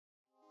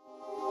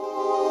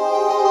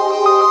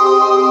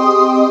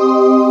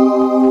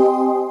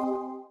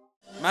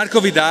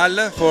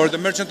Vidal for the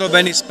Merchant of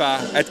Venice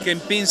Spa at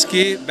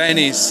Kempinski,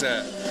 Venice.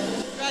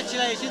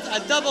 Congratulations, a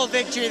double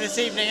victory this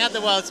evening at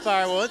the World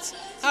Spa Awards.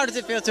 How does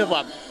it feel to have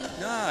won?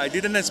 No, I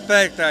didn't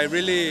expect. I'm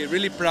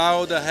really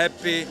proud,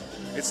 happy.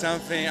 It's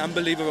something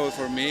unbelievable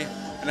for me,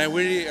 and I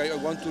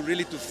want to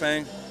really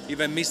thank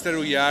even Mr.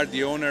 Uyar,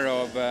 the owner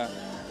of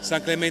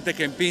San Clemente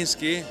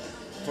Kempinski,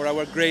 for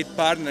our great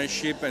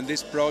partnership and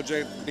this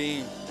project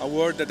being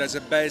awarded as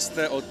the best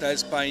hotel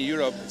spa in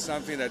Europe. It's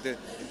something that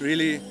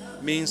really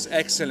means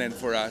excellent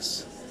for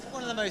us.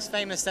 One of the most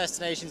famous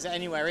destinations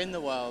anywhere in the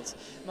world.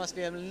 Must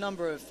be a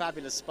number of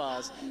fabulous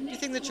spas. Do you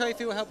think the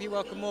trophy will help you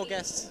welcome more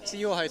guests to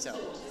your hotel?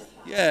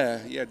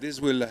 Yeah,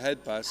 this will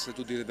help us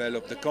to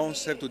develop the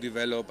concept, to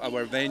develop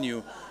our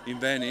venue in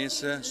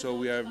Venice. So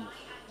we are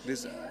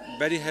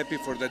very happy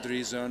for that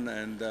reason,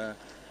 and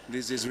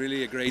this is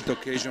really a great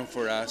occasion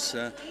for us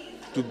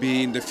to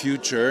be in the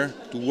future,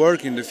 to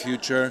work in the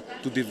future,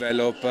 to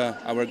develop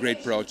our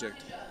great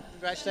project.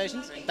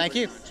 Congratulations. Thank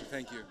you.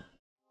 Thank you.